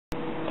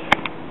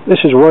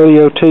This is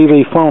Radio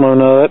TV Phono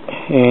Nut,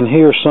 and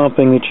here's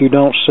something that you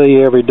don't see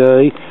every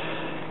day.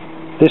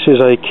 This is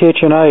a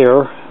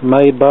Kitchenaire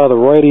made by the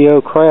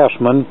Radio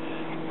Craftsman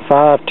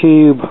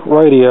 5-tube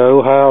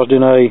radio housed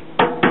in a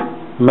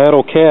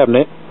metal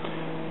cabinet.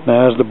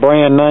 Now, as the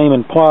brand name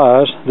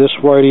implies, this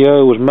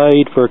radio was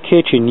made for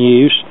kitchen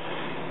use.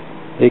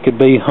 It could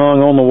be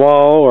hung on the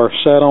wall or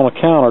sat on a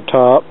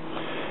countertop.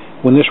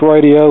 When this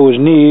radio was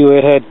new,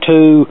 it had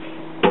two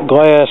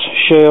glass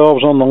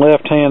shelves on the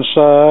left-hand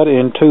side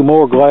and two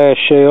more glass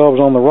shelves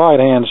on the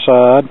right-hand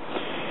side,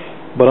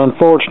 but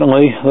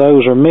unfortunately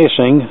those are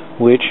missing,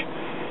 which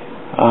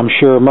I'm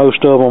sure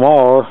most of them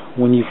are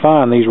when you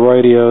find these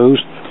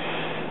radios.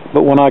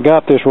 But when I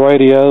got this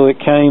radio, it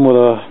came with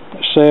a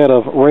set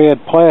of red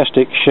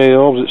plastic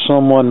shelves that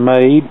someone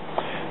made,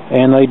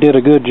 and they did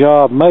a good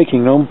job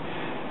making them,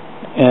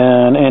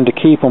 and to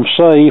keep them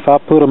safe, I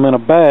put them in a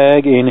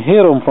bag and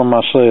hid them from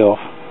myself.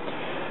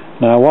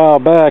 Now, a while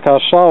back, I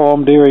saw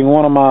them during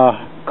one of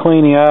my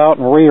cleaning out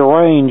and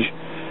rearrange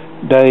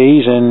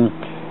days,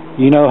 and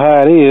you know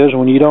how it is.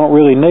 When you don't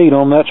really need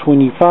them, that's when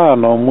you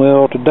find them.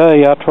 Well,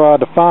 today I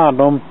tried to find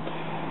them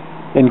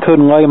and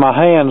couldn't lay my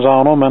hands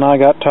on them, and I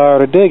got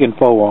tired of digging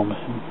for them.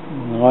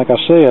 Like I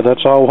said,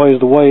 that's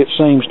always the way it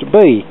seems to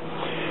be.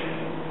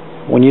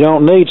 When you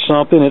don't need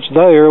something, it's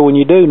there. When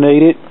you do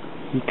need it,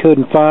 you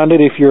couldn't find it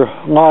if your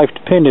life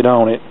depended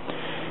on it.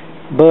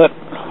 But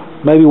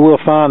maybe we'll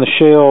find the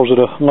shelves at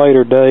a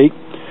later date.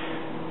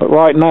 But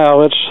right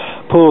now, let's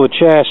pull the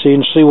chassis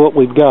and see what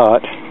we've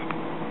got.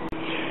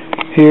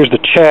 Here's the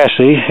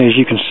chassis. As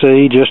you can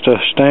see, just a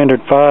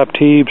standard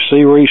 5-tube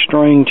series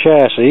string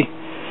chassis.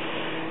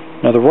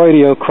 Now, the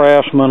Radio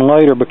Craftsman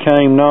later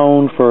became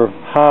known for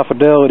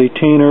high-fidelity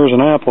tuners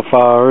and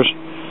amplifiers,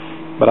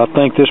 but I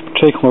think this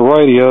particular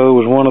radio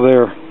was one of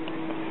their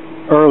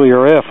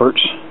earlier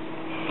efforts.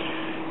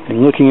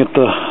 And looking at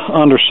the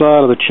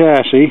underside of the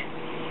chassis,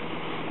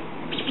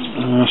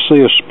 I see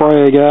a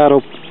spray guide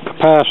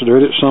capacitor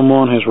that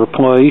someone has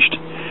replaced,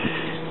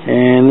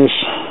 and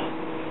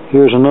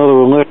here's another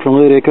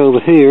electrolytic over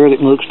here that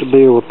looks to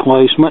be a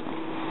replacement.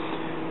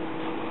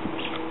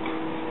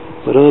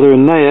 But other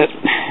than that,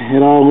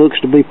 it all looks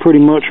to be pretty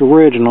much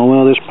original.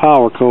 Well, this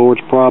power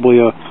cord's probably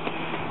a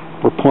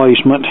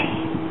replacement.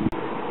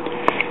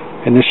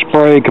 And this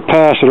spray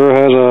capacitor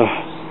has a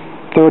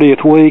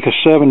 30th week of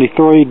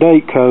 73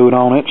 date code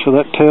on it, so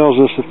that tells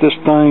us that this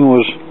thing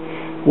was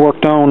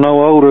worked on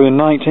no older than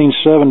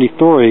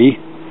 1973.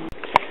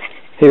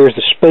 Here's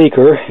the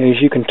speaker. As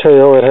you can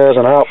tell, it has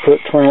an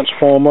output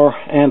transformer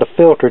and a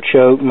filter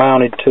choke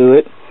mounted to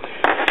it.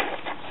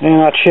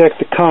 And I checked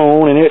the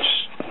cone, and it's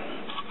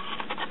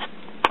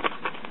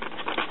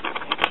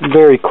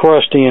very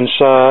crusty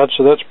inside,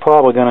 so that's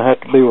probably going to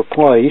have to be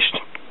replaced.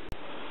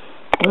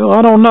 Well,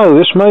 I don't know.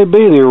 This may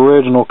be the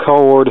original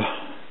cord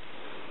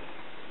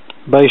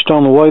based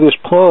on the way this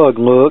plug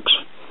looks.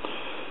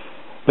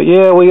 But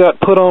yeah, we got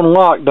put on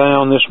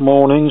lockdown this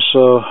morning,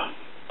 so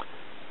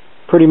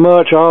pretty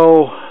much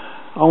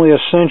only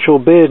essential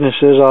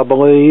businesses, I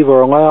believe,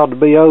 are allowed to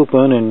be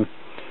open, and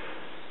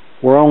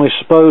we're only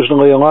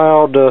supposedly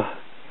allowed to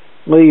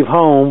leave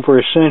home for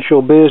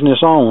essential business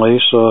only,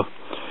 so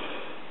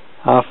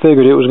I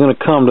figured it was going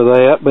to come to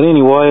that. But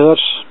anyway,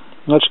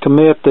 let's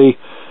commit the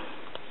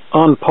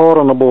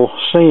unpardonable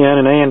sin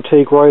in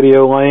antique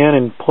radio land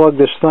and plug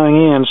this thing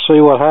in and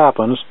see what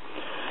happens.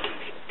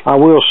 I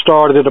will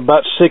start it at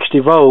about 60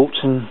 volts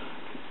and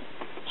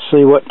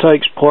see what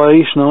takes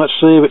place. Now let's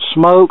see if it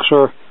smokes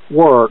or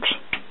works.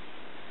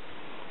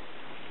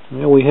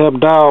 Yeah, we have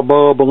dial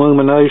bulb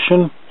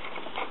illumination.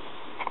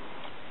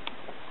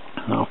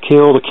 I'll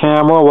kill the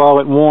camera while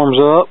it warms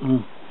up,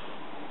 and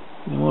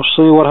we'll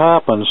see what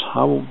happens.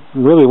 I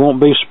really won't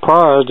be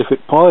surprised if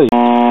it plays.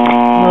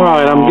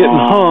 Alright, I'm getting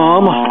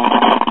hum.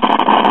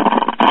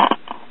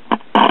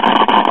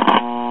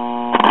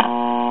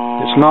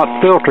 It's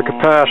not filter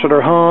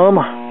capacitor hum.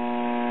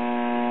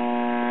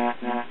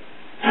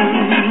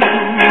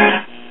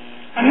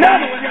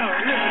 Another one, yo.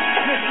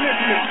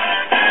 Listen.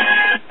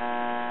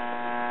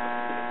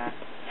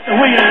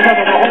 We ain't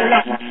covered a whole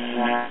lot.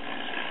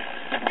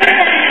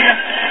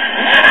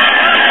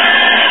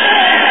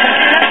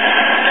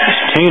 This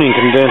tuning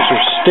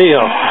condenser's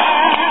still.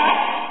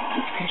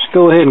 Let's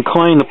go ahead and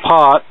clean the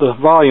pot, the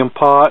volume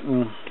pot,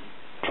 and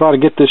try to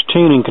get this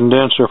tuning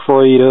condenser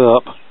freed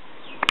up.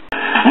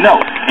 No.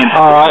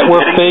 Alright,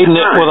 we're feeding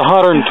it with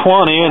 120,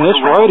 and this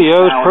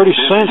radio is pretty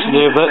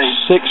sensitive.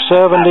 That's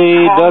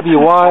 670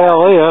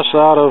 WYLS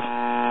out of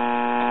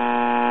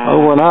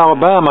over in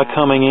Alabama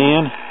coming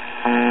in.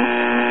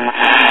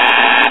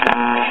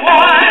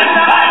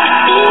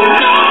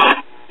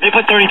 They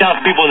put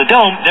 30,000 people in the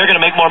dome, they're going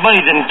to make more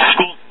money than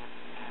school.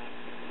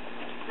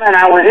 And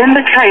I was in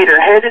Decatur,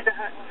 headed to...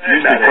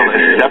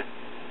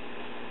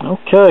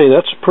 Okay,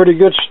 that's a pretty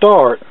good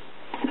start.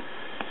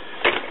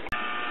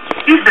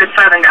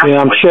 Yeah,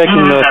 I'm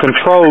checking the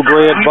control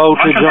grid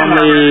voltage on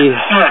the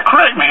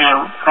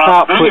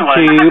output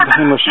tube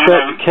in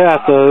respect to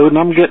cathode, and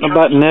I'm getting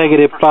about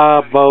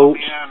 -5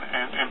 volts.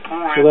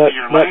 So that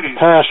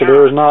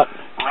capacitor is not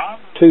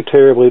too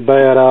terribly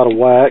bad out of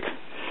whack.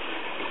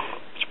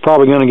 It's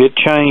probably going to get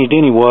changed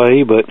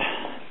anyway, but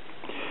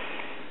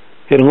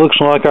it looks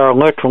like our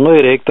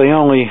electrolytic, they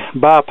only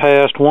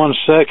bypassed one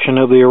section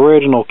of the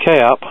original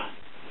cap,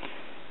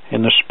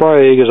 and the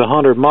Sprague is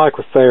 100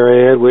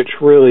 microfarad, which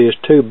really is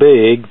too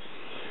big,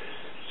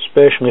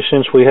 especially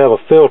since we have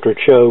a filter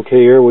choke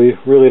here. We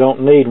really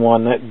don't need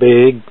one that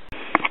big.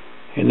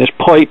 And this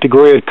plate to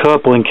grid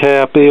coupling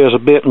cap is a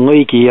bit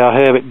leaky. I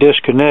have it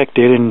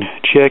disconnected, and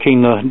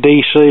checking the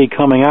DC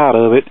coming out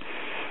of it,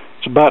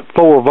 it's about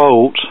 4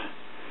 volts.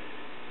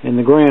 In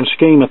the grand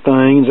scheme of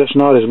things, it's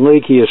not as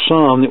leaky as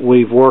some that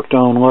we've worked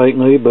on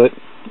lately, but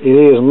it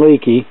is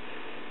leaky.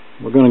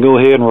 We're going to go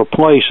ahead and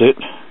replace it.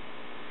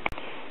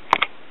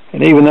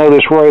 And even though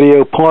this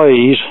radio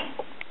plays,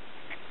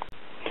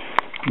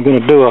 I'm going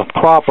to do a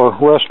proper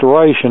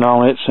restoration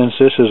on it, since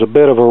this is a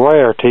bit of a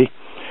rarity.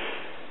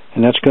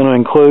 And that's going to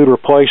include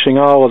replacing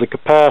all of the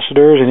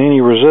capacitors and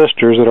any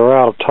resistors that are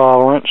out of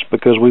tolerance,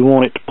 because we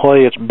want it to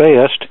play its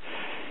best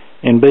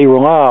and be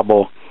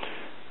reliable.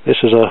 This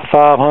is a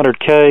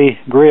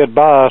 500K grid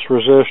bias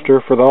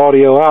resistor for the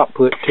audio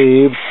output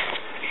tube.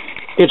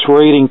 It's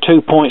reading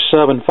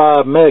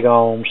 2.75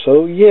 megohms,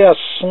 so yes,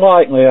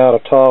 slightly out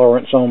of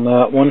tolerance on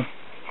that one.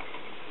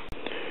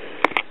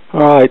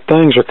 Alright,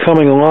 things are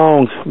coming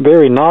along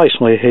very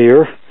nicely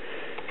here.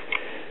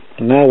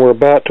 And now we're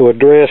about to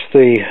address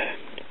the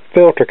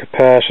filter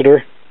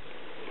capacitor.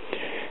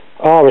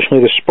 Obviously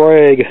the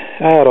Sprague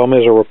atom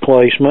is a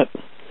replacement,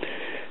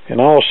 and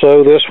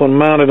also this one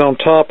mounted on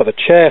top of the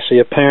chassis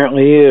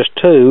apparently is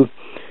too.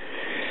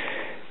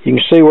 You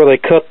can see where they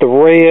cut the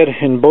red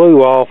and blue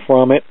off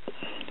from it.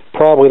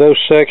 Probably those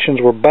sections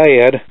were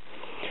bad.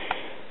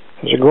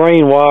 There's a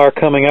green wire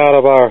coming out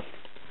of our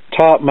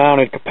top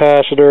mounted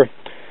capacitor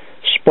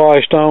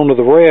spliced onto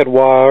the red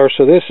wire,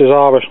 so this is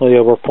obviously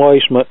a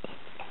replacement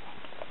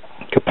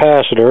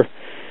capacitor.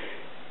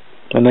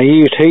 And they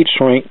used heat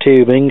shrink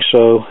tubing,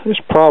 so this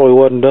probably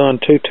wasn't done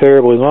too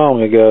terribly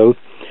long ago.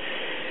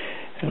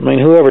 I mean,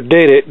 whoever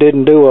did it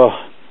didn't do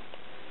a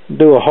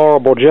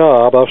horrible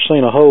job. I've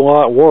seen a whole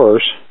lot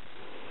worse.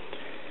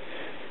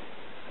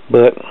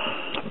 But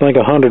I think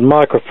 100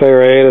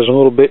 microfarad is a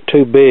little bit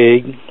too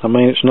big. I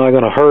mean, it's not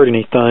going to hurt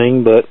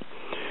anything, but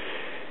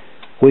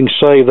we can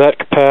save that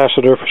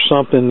capacitor for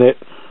something that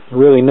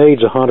really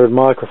needs 100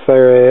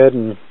 microfarad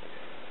and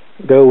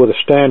go with a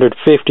standard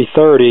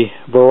 50-30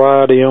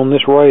 variety on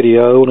this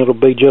radio, and it'll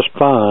be just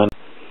fine.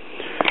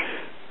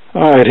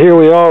 Alright, here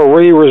we are,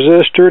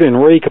 re-resistored and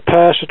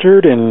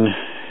recapacitored, and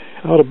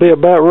ought to be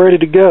about ready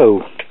to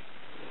go.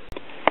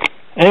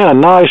 And a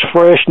nice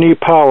fresh new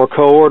power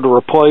cord to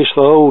replace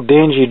the old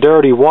dingy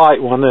dirty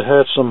white one that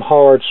had some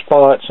hard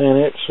spots in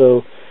it.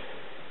 So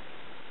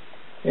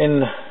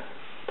in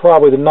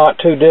probably the not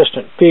too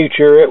distant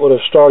future it would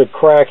have started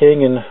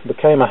cracking and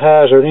became a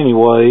hazard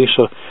anyway,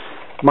 so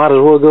might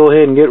as well go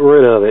ahead and get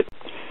rid of it.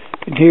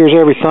 And here's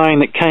everything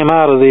that came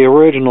out of the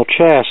original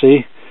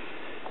chassis.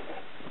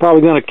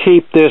 Probably going to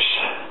keep this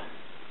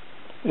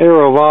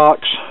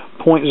Aerovox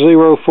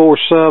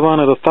 0.047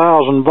 at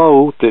 1000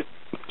 volt that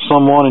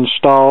someone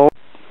installed.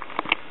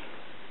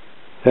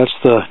 That's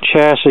the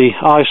chassis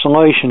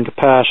isolation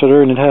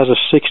capacitor, and it has a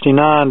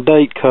 69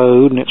 date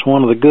code, and it's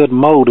one of the good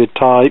molded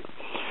type.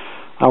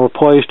 I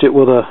replaced it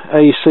with a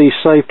AC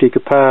safety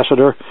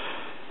capacitor,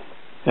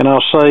 and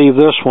I'll save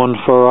this one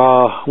for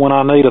when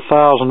I need a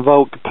 1000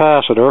 volt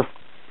capacitor.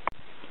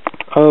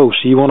 Oh,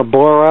 so you want to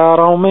blur out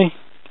on me?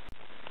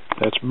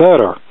 That's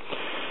better.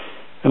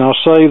 And I'll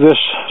save this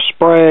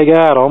Sprague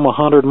atom,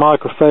 100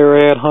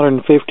 microfarad,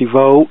 150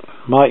 volt.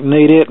 Might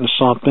need it in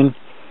something.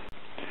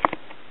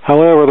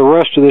 However, the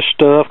rest of this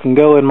stuff can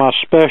go in my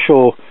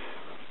special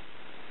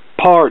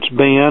parts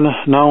bin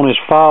known as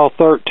File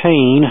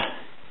 13.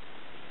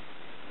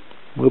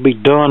 We'll be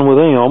done with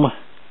them.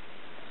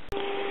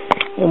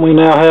 And we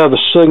now have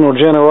the signal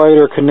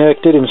generator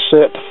connected and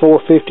set to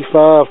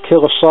 455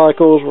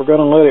 kilocycles. We're going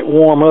to let it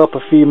warm up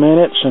a few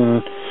minutes,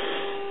 and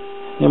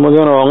then we're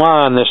going to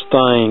align this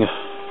thing.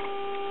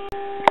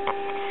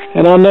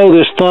 And I know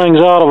this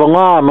thing's out of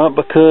alignment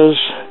because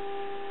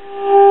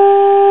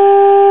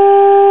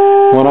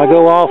when I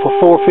go off of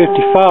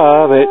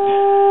 455 it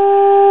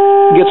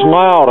gets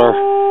louder.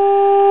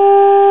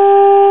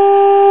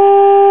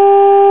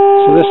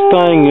 So this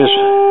thing is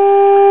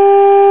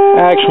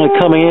actually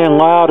coming in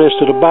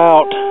loudest at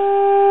about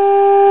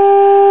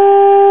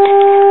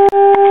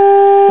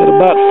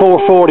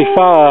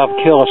 445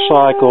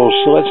 kilocycles.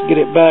 So let's get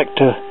it back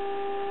to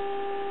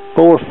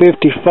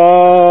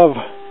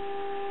 455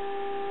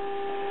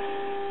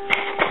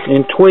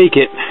 and tweak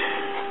it.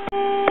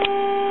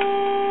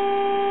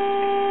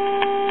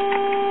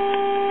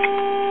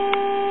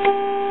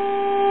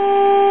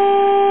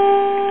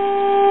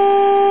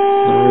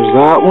 There's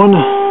that one.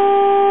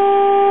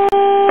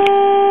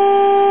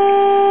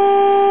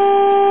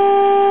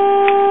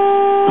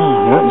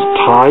 That was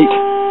tight.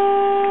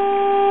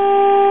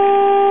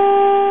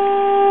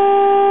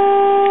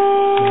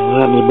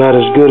 That was about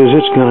as good as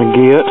it's going to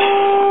get.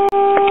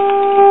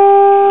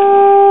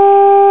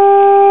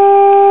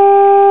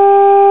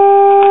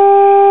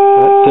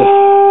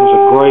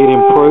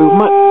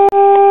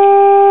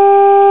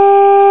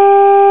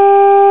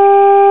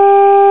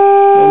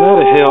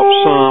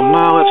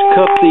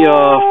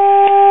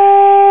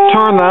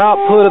 turn the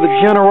output of the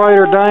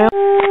generator down.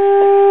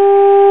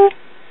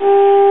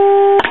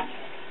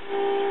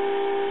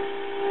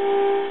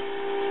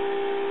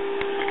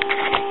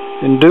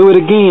 And do it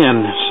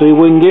again. See if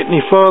we can get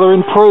any further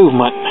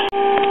improvement.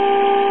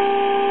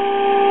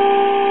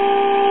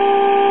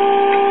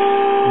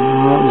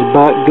 That was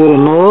about good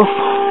enough.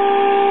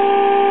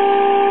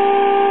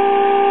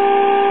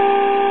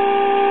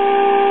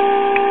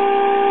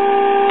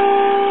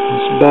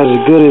 It's about as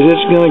good as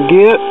it's going to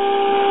get.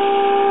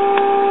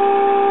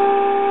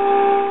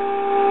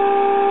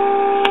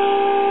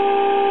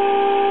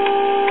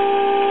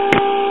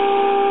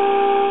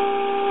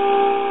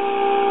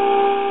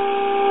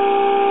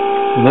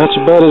 And that's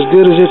about as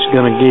good as it's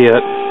going to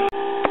get.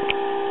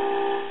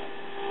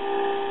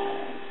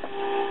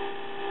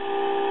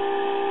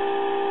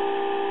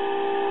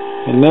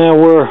 And now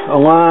we're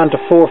aligned to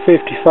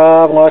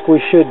 455 like we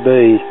should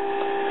be.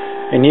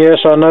 And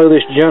yes, I know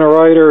this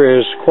generator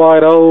is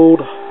quite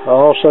old. I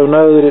also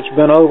know that it's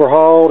been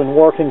overhauled and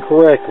working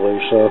correctly,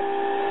 so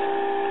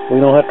we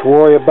don't have to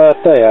worry about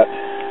that.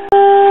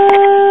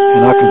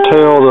 And I can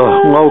tell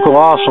the local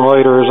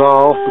oscillator is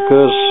off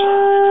because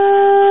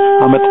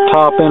I'm at the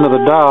top end of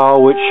the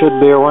dial, which should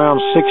be around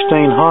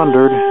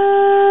 1600,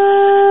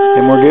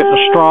 and we're getting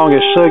the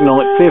strongest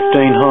signal at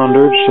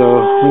 1500, so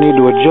we need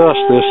to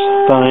adjust this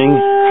thing.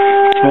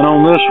 And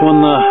on this one,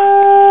 the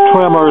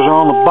tremors are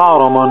on the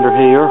bottom under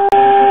here.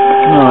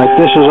 Alright,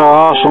 this is our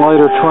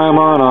oscillator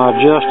tremor, and I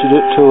adjusted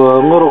it to a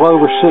little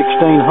over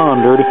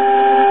 1600.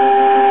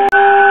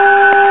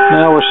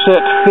 Now we're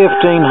set to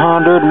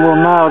 1500, and we'll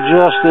now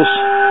adjust this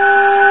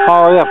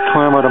RF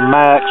tremor to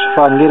max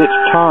if I can get it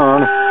to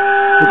turn.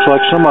 Looks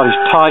like somebody's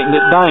tightened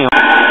it down.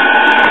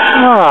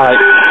 Alright,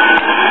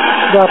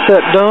 got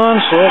that done,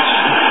 so let's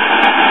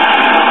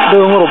do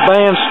a little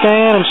band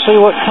scan and see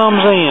what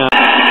comes in.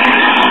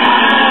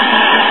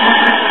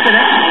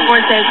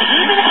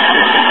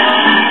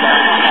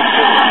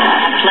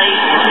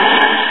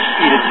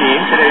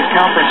 Today's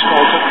conference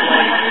call took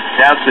place.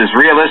 Deaths is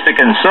realistic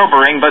and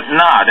sobering, but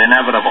not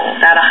inevitable.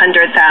 About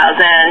 100,000.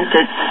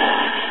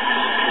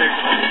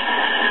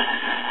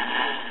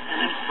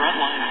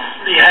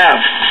 They have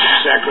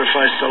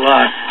sacrificed a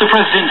lot. The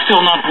president's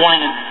still not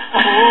whining.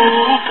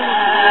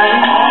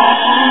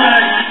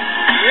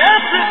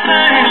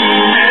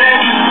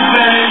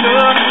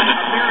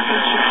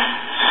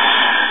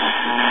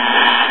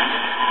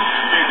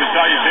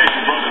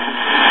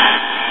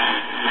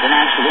 The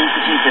National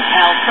Institutes of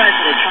Health,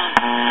 President Trump.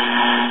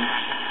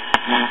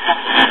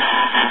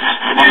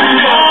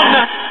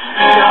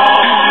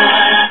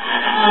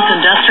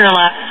 Industrial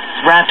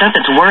wrapped up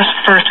its worst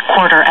first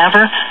quarter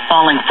ever,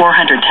 falling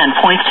 410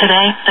 points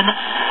today.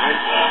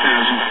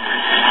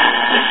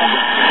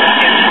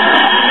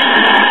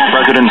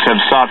 Presidents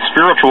have sought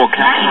spiritual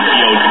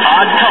counsel.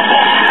 Odd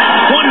couple.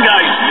 One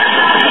guy.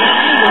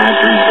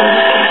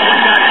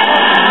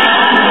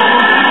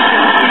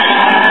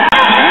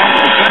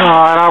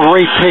 Alright, I'll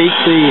repeat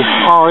the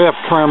RF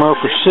tremor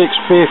for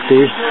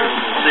 650,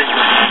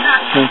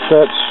 since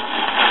that's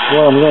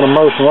what I'm going to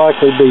most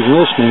likely be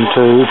listening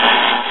to.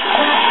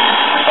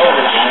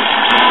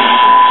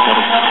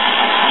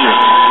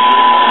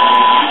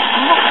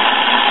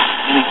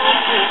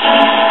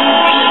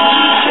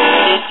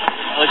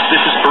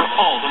 This is for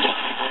all the...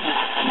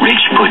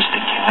 Rich puts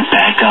the cat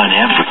back on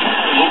everything.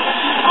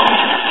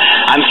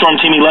 I'm Storm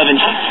Team 11,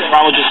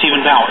 meteorologist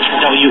Stephen Bowers for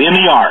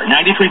WMER,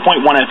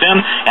 93.1 FM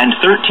and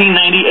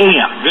 1390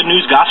 AM, Good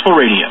News Gospel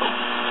Radio.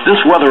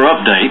 This weather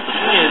update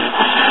is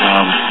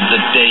the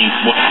day...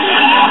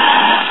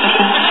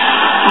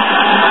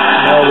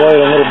 I'll wait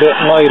a little bit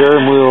later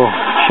and we'll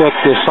check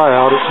this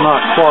out. It's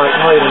not quite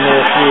late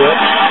enough yet.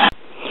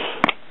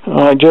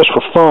 Alright, just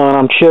for fun,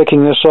 I'm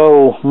checking this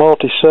old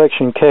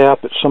multi-section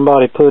cap that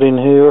somebody put in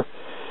here.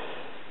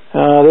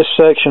 This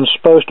section's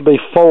supposed to be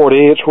 40,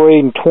 it's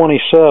reading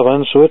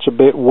 27, so it's a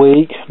bit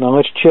weak. Now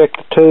let's check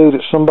the two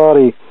that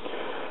somebody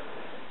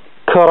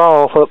cut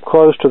off up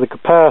close to the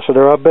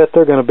capacitor. I bet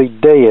they're going to be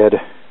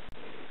dead.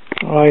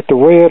 Alright, the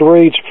red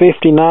reads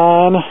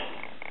 59,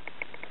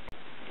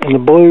 and the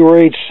blue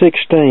reads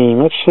 16.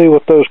 Let's see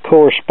what those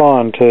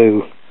correspond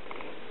to.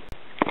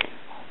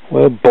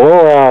 Well,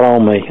 blow out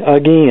on me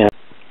again.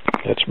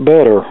 That's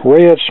better.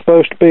 Red's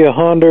supposed to be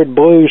 100,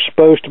 blue's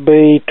supposed to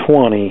be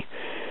 20.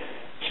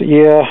 So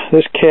yeah,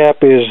 this cap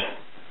is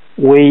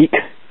weak.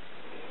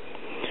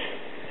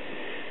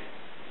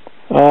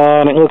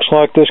 And it looks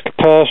like this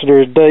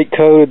capacitor is date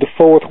coded the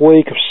 4th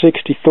week of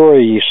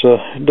 63, so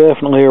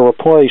definitely a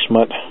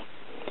replacement.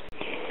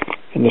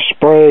 And the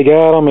Sprague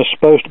atom is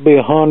supposed to be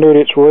 100,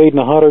 it's reading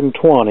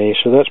 120,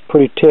 so that's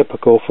pretty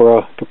typical for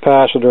a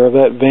capacitor of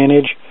that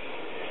vintage.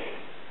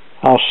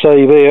 I'll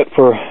save it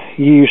for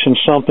use in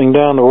something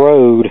down the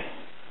road.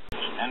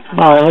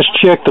 Alright, let's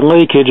check the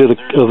leakage of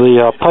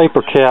the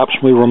paper caps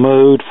we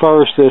removed.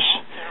 First, this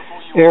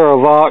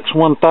Aerovox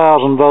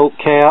 1000 volt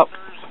cap.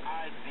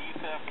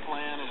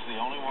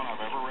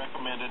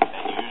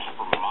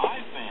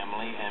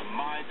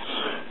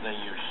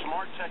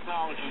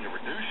 Technology to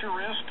reduce your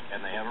risk,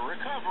 and they have a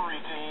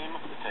recovery team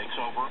that takes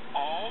over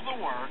all the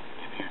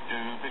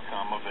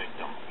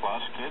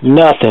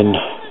Nothing.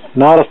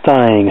 Not a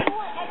thing.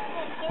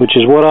 Which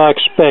is what I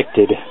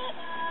expected.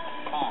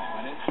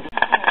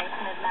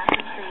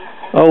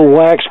 Old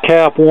wax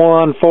cap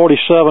 1,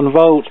 47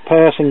 volts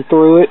passing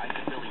through it.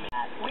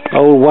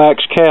 Old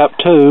wax cap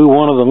 2,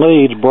 one of the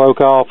leads broke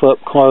off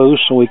up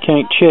close, so we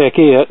can't check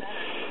it.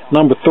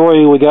 Number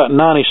 3, we got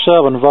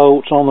 97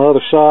 volts on the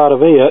other side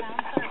of it.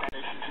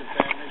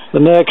 The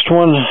next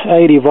one,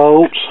 80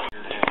 volts.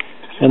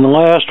 And the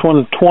last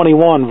one,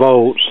 21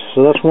 volts.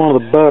 So that's one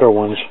of the better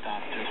ones.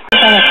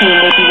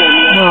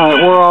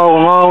 Alright, we're all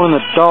alone in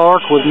the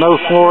dark with no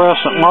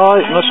fluorescent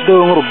light. Let's do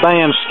a little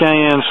band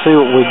scan, see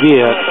what we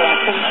get.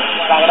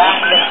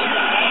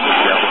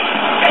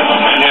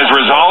 Has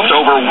resolved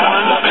over $1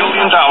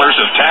 billion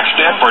of tax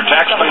debt for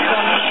taxpayers.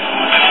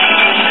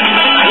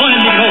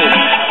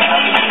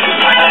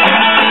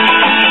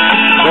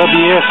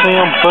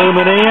 WSM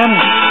booming in.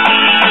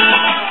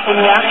 And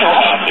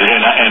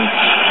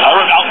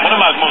one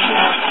of my most...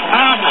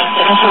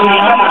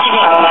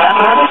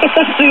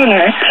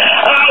 Sooner.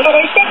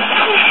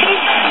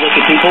 Look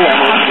at people and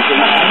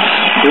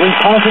doing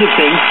positive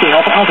things to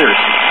help others.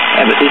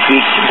 And with this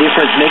week's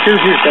Difference Maker,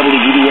 here's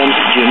WBBM's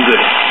Jim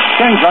Good.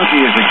 Ken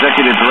Brunke is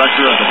Executive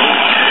Director of the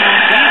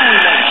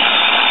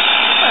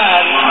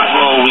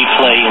role we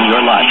play in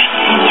your life,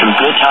 through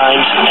good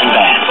times and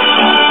bad.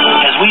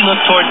 As we look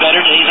toward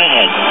better days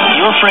ahead,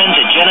 your friends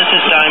at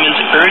Genesis Diamonds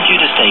urge you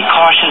to stay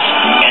cautious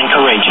and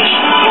courageous,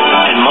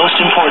 and most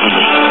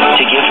importantly,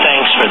 to give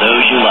thanks for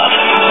those you love.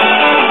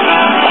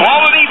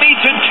 Quality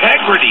meets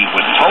integrity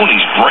with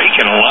Tony's Brake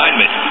and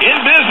Alignment. In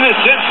business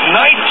since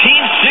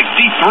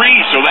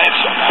 1963, so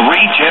that's 3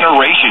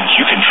 generations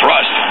you can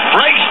trust.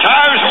 Brakes,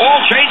 tires,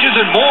 oil changes,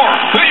 and more.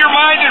 Put your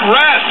mind at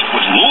rest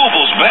with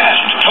Louisville's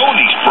best,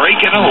 Tony's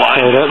Brake and Alignment.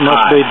 Okay, that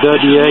must be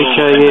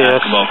WHAS.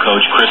 Basketball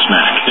coach Chris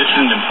Mack. This is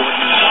an important...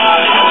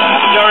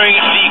 During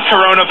the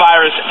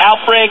coronavirus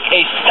outbreak,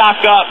 a stock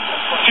up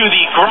to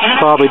the...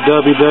 Probably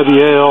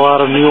WWL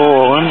out of New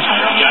Orleans.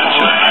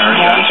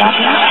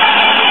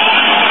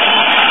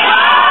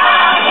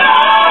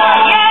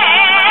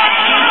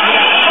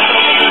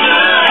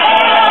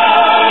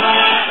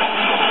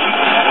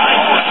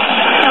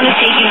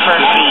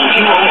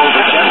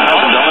 Over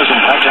 $10,000 in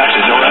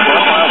taxes.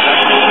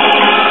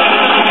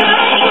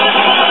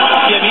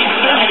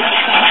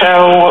 So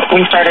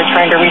we started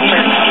trying to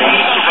research.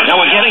 Now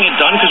we're getting it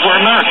done because we're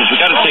Americans. We've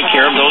got to take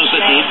care of those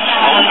that need.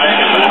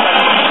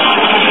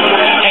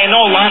 And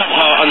a lot of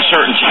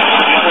uncertainty.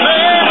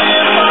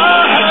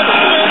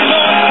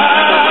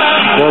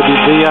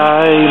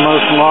 WBIA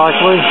most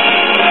likely.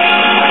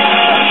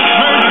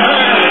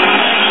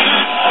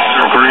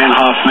 Grant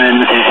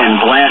Hoffman and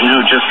Blanton,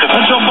 who just...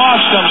 Until Boss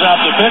comes out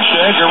to pitch to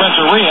Edgar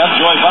Renteria,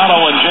 Joy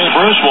Votto and Jay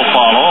Bruce will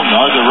follow.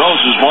 Arthur Rose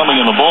is warming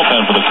in the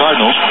bullpen for the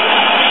Cardinals.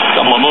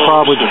 Couple of moves.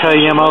 Probably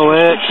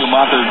KMOX.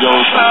 Schumacher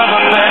goes...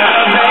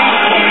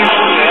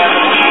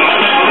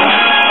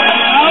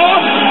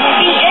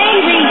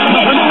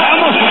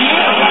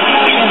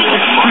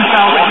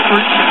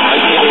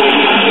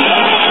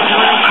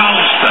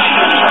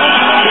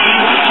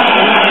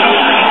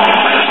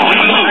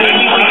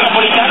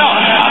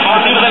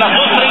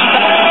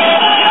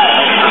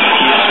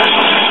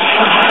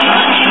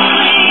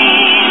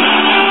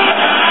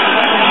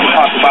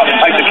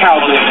 Like the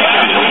Cowboys.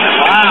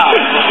 Wow.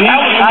 That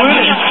was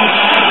good.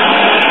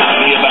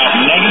 Be about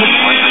negative.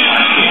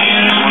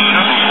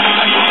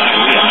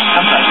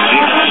 Sometimes it's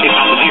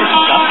clear.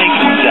 Stop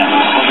taking steps.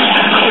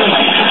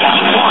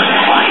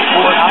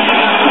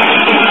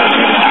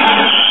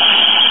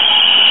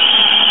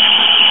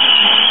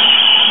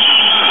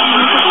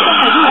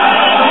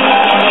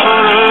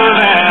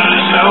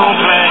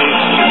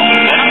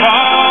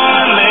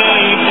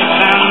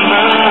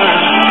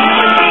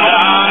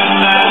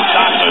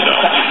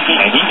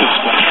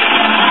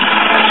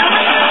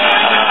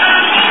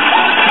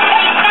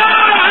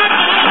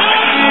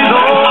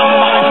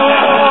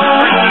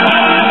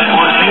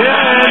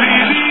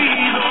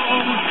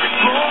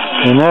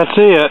 And that's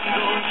it. I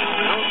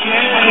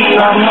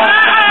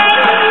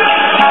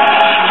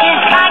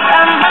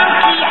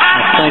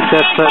think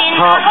that's that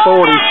top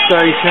 40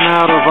 station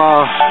out of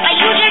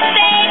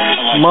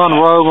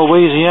Monroe,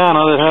 Louisiana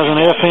that has an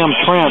FM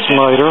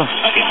translator.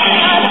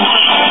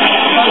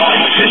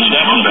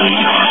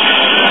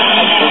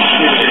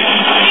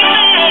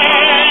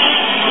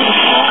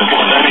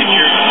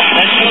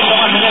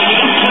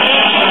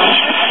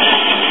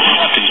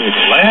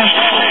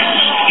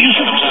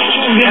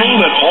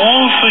 That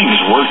all things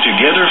work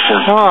together for...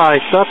 Alright,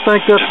 I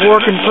think that's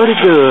working pretty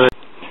good.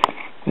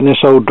 And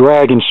this old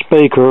Dragon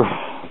speaker,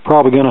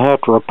 probably going to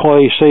have to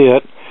replace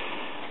it.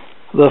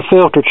 The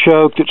filter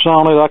choke that's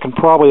on it, I can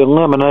probably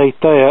eliminate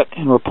that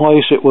and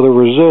replace it with a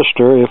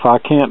resistor if I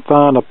can't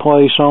find a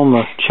place on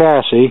the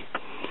chassis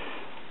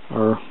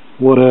or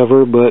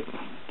whatever, but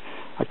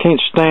I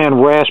can't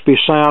stand raspy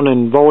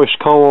sounding voice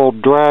coil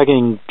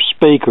dragging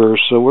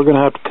speakers, so we're going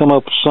to have to come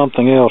up with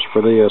something else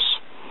for this.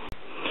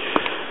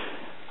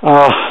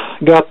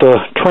 got the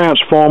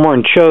transformer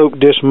and choke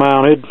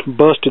dismounted,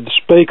 busted the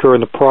speaker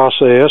in the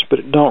process, but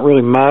it don't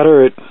really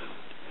matter. It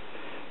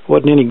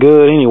wasn't any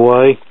good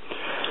anyway.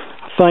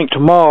 I think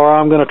tomorrow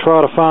I'm going to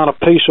try to find a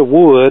piece of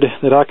wood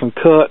that I can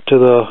cut to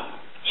the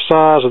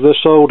size of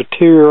this old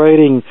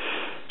deteriorating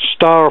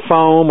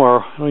styrofoam,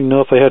 or I don't even know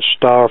if they had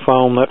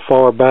styrofoam that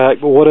far back,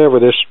 but whatever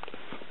this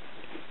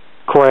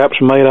crap's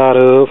made out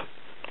of.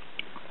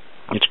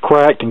 It's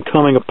cracked and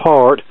coming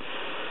apart.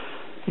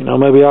 You know,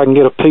 maybe I can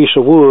get a piece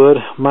of wood,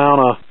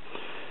 mount a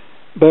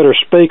better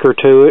speaker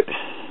to it,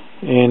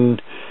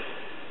 and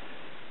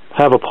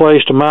have a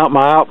place to mount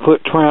my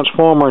output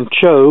transformer and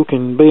choke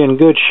and be in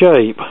good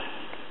shape.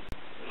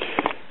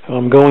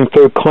 I'm going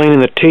through cleaning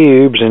the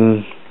tubes,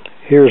 and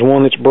here's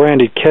one that's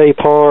branded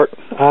K-Part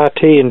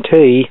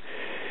IT&T,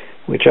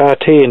 which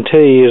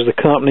IT&T is the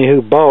company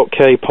who bought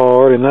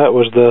K-Part, and that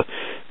was the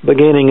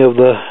beginning of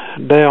the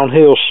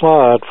downhill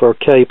slide for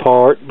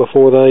K-Part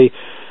before they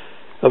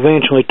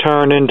eventually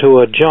turned into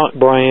a junk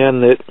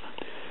brand that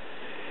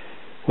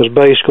was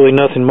basically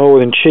nothing more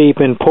than cheap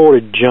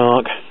imported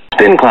junk.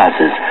 Spin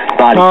classes,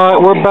 body.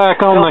 Alright, we're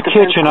back on the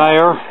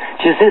Kitchenaire.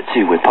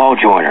 Jiu-Jitsu with Paul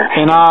Joyner.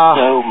 And I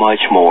so much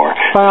more.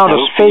 found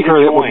a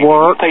speaker that would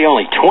work. Pay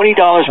only $20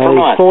 per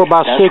month. A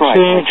 4x6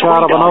 inch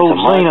out of an old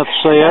Zenith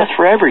set. That's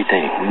for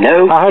everything.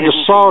 No. I had to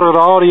solder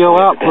the audio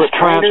output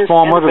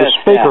transformer to the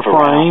speaker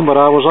frame, but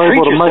I was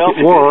able to make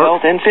it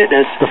work.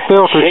 The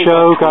filter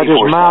choke, I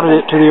just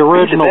mounted it to the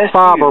original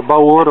fiber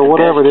board or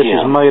whatever this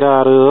is made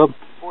out of.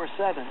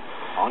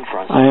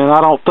 And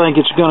I don't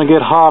think it's going to get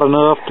hot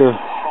enough to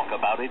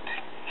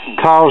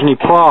cause any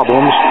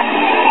problems.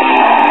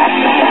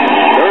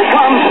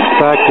 In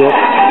fact, it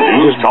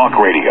News Talk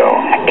Radio,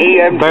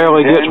 AM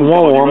barely gets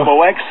warm.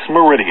 WOX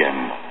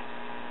Meridian.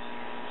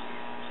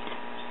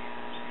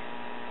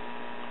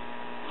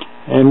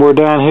 And we're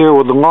down here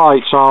with the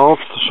lights off,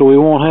 so we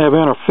won't have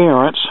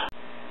interference.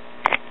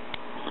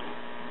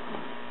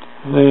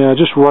 Yeah,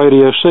 just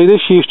radio. See,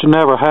 this used to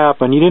never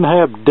happen. You didn't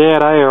have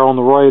dead air on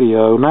the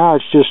radio. Now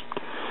it's just...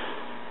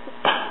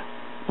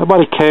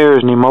 nobody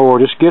cares anymore.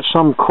 Just get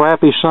some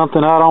crappy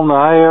something out on the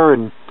air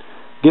and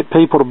get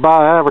people to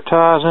buy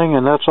advertising,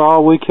 and that's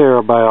all we care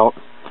about.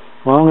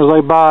 As long as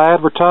they buy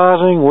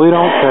advertising, we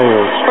don't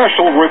care.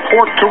 Special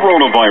report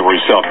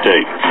coronavirus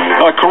update.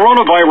 A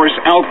coronavirus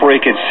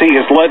outbreak at sea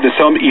has led to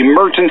some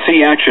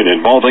emergency action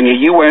involving a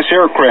U.S.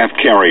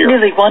 aircraft carrier.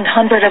 Nearly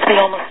 100 of the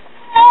almost...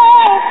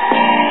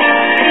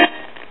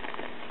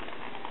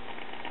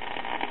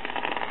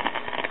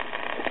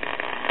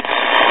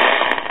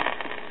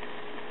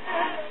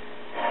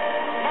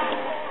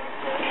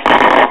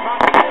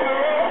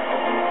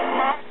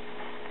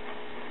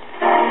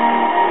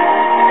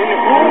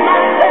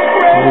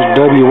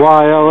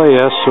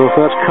 WYLS, so if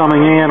that's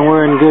coming in,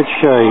 we're in good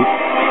shape.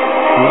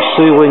 Let's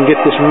see if we can get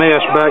this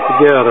mess back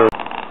together.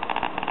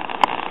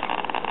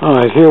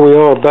 Alright, here we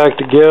are back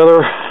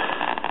together.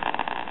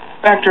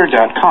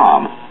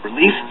 Factor.com,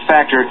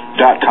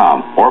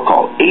 relieffactor.com, or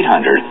call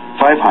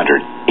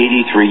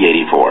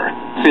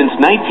 800-500-8384. Since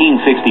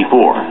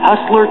 1964,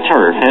 Hustler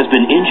Turf has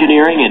been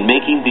engineering and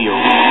making the...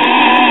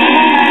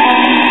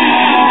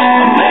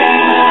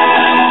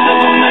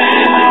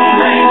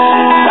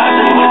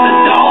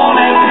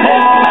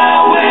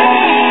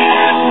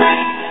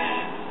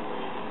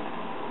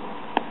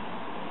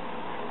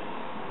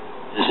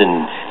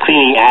 and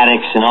cleaning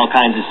attics and all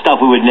kinds of stuff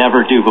we would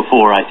never do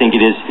before. I think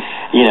it is,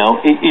 you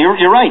know,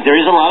 you're right. There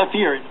is a lot of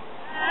fear.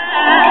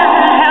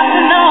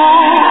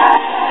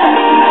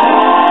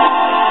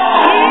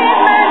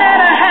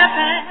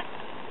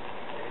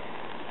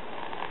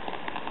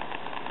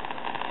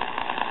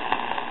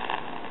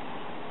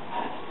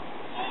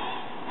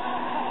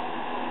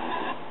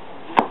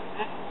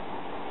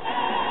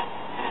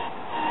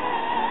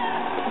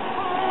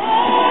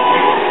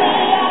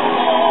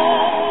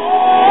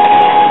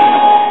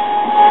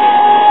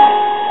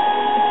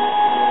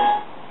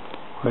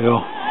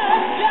 Well,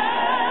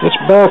 it's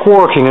back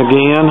working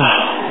again.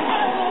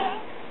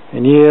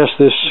 And yes,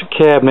 this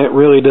cabinet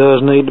really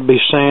does need to be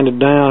sanded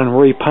down and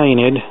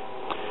repainted.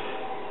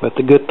 But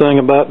the good thing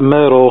about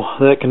metal,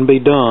 that can be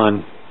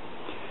done.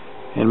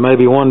 And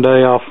maybe one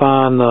day I'll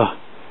find the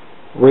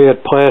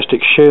red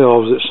plastic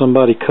shelves that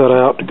somebody cut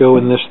out to go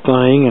in this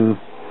thing and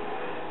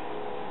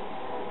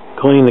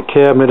clean the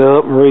cabinet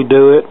up and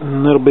redo it,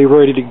 and it'll be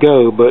ready to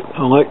go. But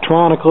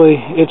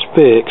electronically, it's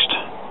fixed.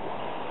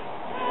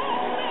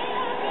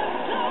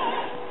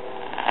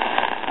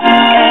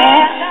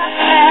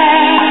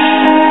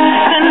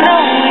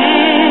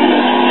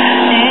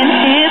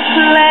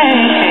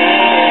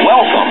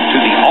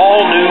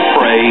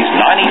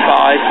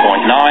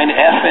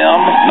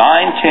 FM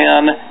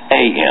 910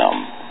 AM.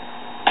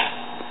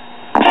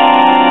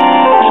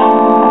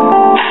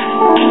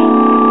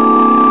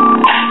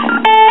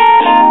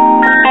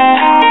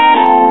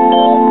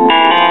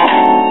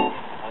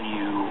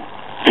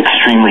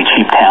 Extremely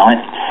cheap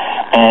talent,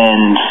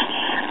 and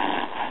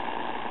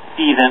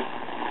even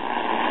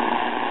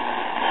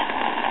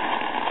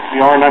we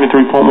are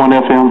 93.1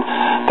 FM.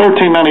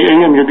 1390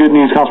 AM, your Good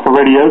News Gospel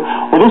Radio.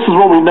 Well, this is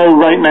what we know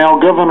right now.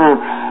 Governor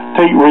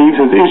Tate Reeves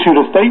has issued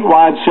a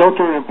statewide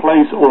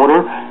shelter-in-place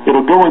order.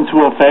 It'll go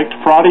into effect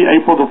Friday,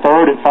 April the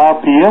 3rd at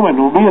 5 p.m., and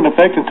it will be in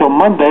effect until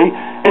Monday,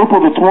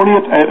 April the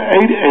 20th at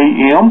 8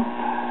 a.m.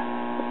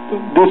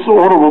 This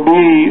order will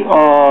be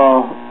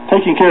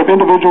taking care of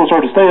individuals who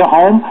are to stay at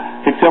home,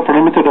 except for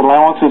limited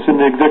allowances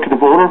in the executive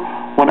order.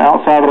 When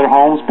outside of their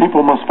homes,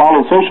 people must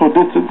follow social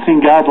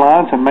distancing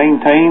guidelines and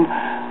maintain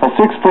a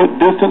 6-foot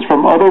distance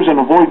from others and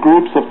avoid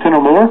groups of 10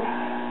 or more.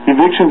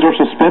 Evictions are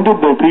suspended,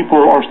 though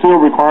people are still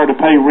required to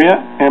pay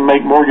rent and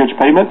make mortgage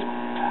payments.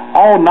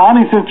 All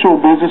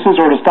non-essential businesses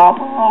are to stop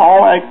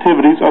all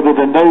activities other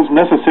than those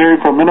necessary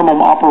for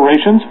minimum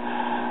operations,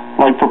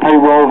 like for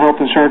payroll, health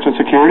insurance, and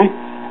security,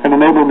 and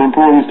enabling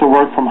employees to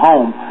work from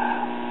home.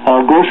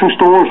 Grocery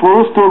stores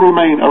will still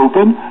remain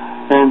open,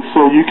 and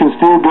so you can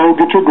still go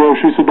get your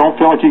groceries, so don't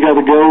feel like you got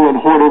to go and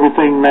hoard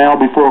everything now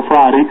before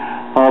Friday.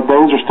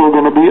 Those are still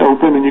going to be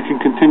open, and you can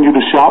continue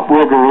to shop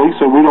regularly,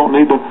 so we don't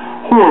need to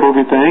hoard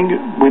everything.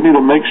 We need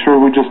to make sure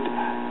we just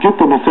get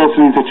the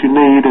necessities that you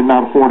need and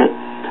not hoard it.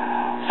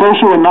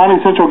 Social and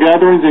non-essential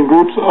gatherings in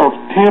groups of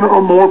 10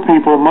 or more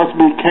people must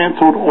be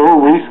canceled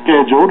or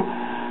rescheduled.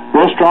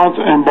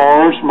 Restaurants and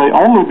bars may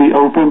only be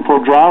open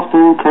for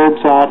drive-through,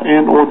 curbside,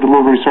 and or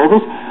delivery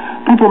service.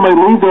 People may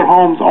leave their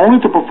homes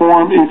only to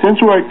perform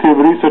essential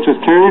activities such as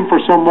caring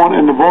for someone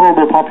in the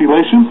vulnerable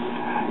population,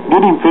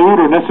 getting food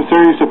or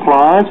necessary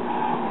supplies,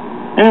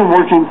 and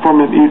working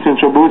from an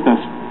essential business.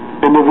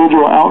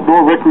 Individual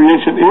outdoor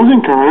recreation is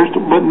encouraged,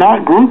 but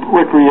not group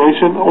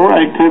recreation or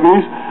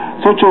activities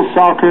such as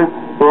soccer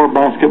or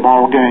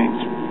basketball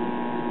games.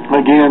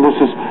 Again, this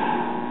is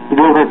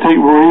Governor Tate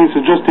Reeves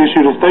has just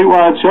issued a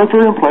statewide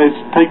shelter-in-place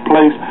take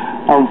place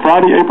on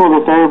Friday, April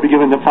the 3rd,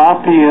 beginning at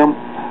 5 p.m.,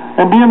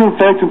 and be in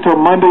effect until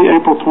Monday,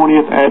 April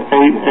 20th at 8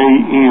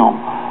 a.m.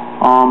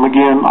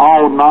 Again,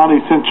 all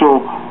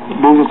non-essential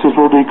businesses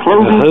will be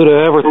closing. Who'd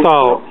have ever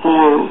thought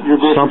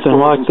something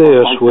like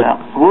this would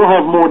we'll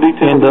have more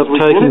details end up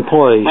taking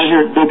place right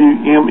here at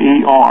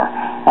WMER.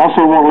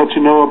 Also want to let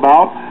you know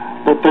about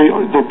that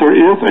there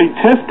is a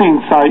testing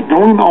site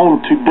going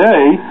on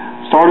today,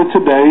 started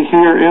today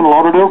here in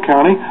Lauderdale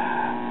County.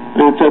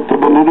 It's at the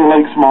Bonita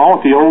Lakes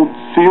Mall at the old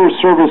Sears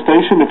service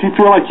station. If you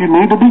feel like you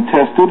need to be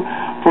tested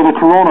for the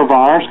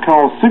coronavirus,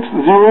 call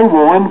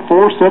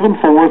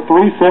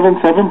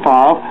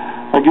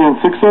 601-474-3775. Again,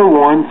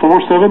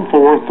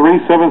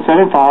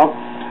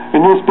 601-474-3775.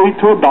 And you'll speak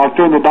to a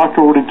doctor, and the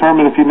doctor will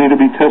determine if you need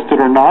to be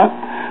tested or not.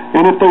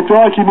 And if they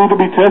feel like you need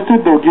to be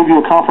tested, they'll give you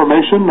a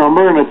confirmation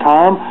number and a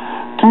time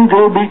to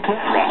go be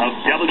tested.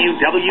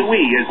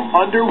 WWE is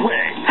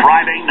underway.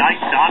 Friday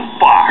nights on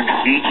Fox.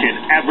 Each and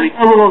every...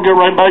 We're going to get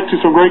right back to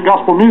some great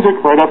gospel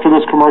music right after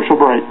this commercial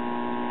break.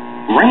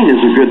 Rain is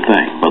a good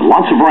thing, but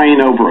lots of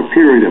rain over a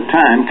period of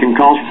time can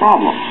cause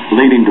problems,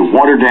 leading to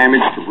water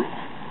damage to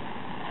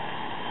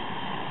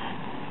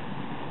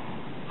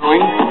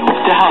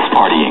house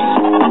partying,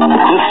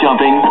 cliff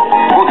jumping,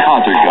 or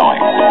concert going.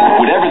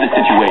 Whatever the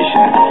situation,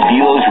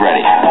 Velo's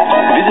ready.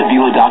 Visit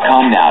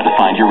Velo.com now to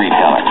find your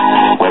retailer.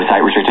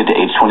 Website restricted to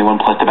age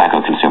 21 plus tobacco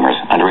consumers.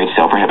 Underage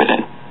sale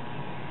prohibited.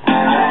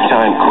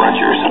 Time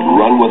crunchers,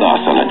 run with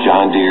us on a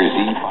John Deere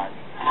Z5.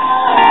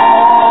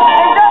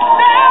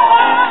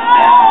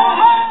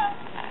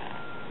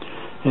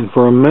 And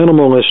for a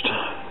minimalist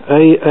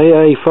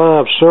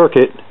AA5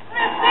 circuit,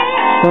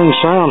 thing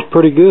sounds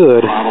pretty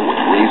good. Model with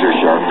laser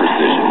sharp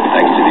precision,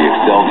 thanks to the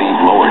Excel V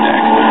blower neck.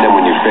 Then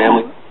when your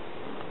family...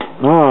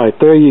 All right,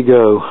 there you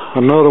go.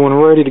 Another one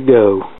ready to go.